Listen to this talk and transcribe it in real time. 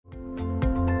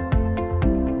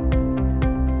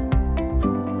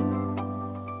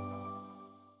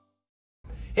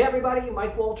everybody,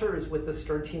 Mike Walters with the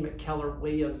Stern team at Keller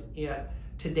Williams, and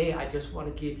today I just want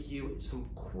to give you some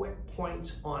quick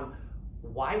points on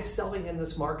why selling in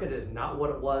this market is not what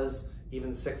it was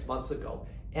even 6 months ago,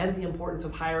 and the importance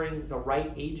of hiring the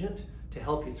right agent to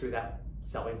help you through that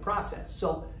selling process.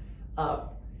 So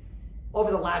over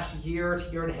the last year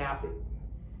to year and a half,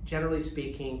 generally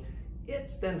speaking,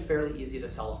 it's been fairly easy to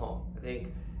sell a home. I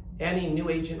think any new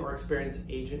agent or experienced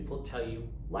agent will tell you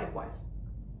likewise.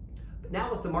 But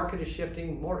now as the market is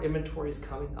shifting, more inventory is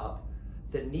coming up,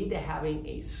 the need to having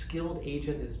a skilled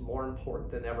agent is more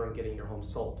important than ever in getting your home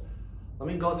sold. Let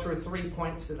me go through 3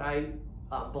 points that I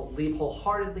believe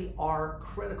wholeheartedly are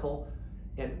critical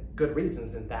and good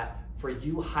reasons in that for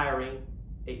you hiring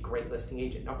a great listing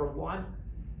agent. Number one,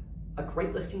 a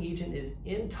great listing agent is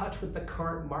in touch with the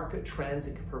current market trends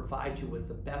and can provide you with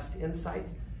the best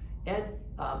insights and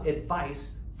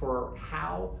advice for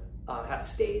how to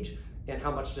stage and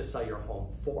how much to sell your home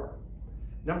for.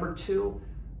 Number two,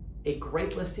 a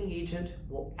great listing agent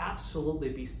will absolutely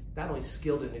be not only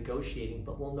skilled in negotiating,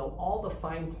 but will know all the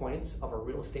fine points of a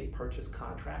real estate purchase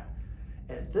contract.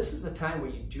 And this is a time where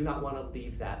you do not want to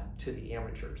leave that to the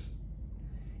amateurs.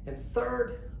 And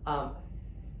third,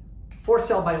 for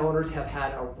sale by owners have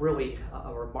had a really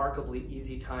remarkably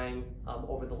easy time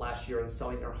over the last year in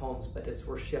selling their homes, but as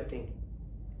we're shifting,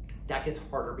 that gets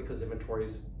harder because inventory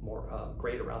is more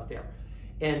greater out there.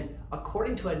 And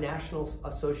according to a National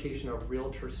Association of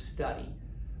Realtors study,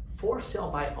 for sale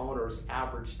by owners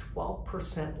average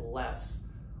 12% less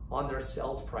on their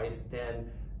sales price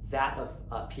than that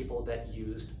of people that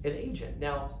used an agent.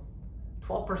 Now,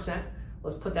 12%,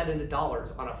 let's put that into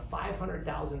dollars. On a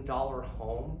 $500,000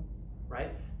 home, right?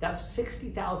 That's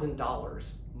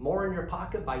 $60,000 more in your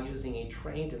pocket by using a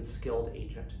trained and skilled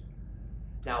agent.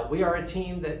 Now, we are a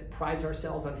team that prides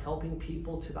ourselves on helping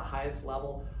people to the highest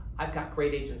level. I've got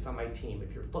great agents on my team.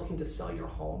 If you're looking to sell your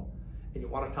home and you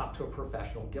want to talk to a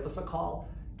professional, give us a call,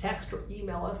 text, or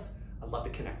email us. I'd love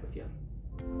to connect with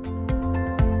you.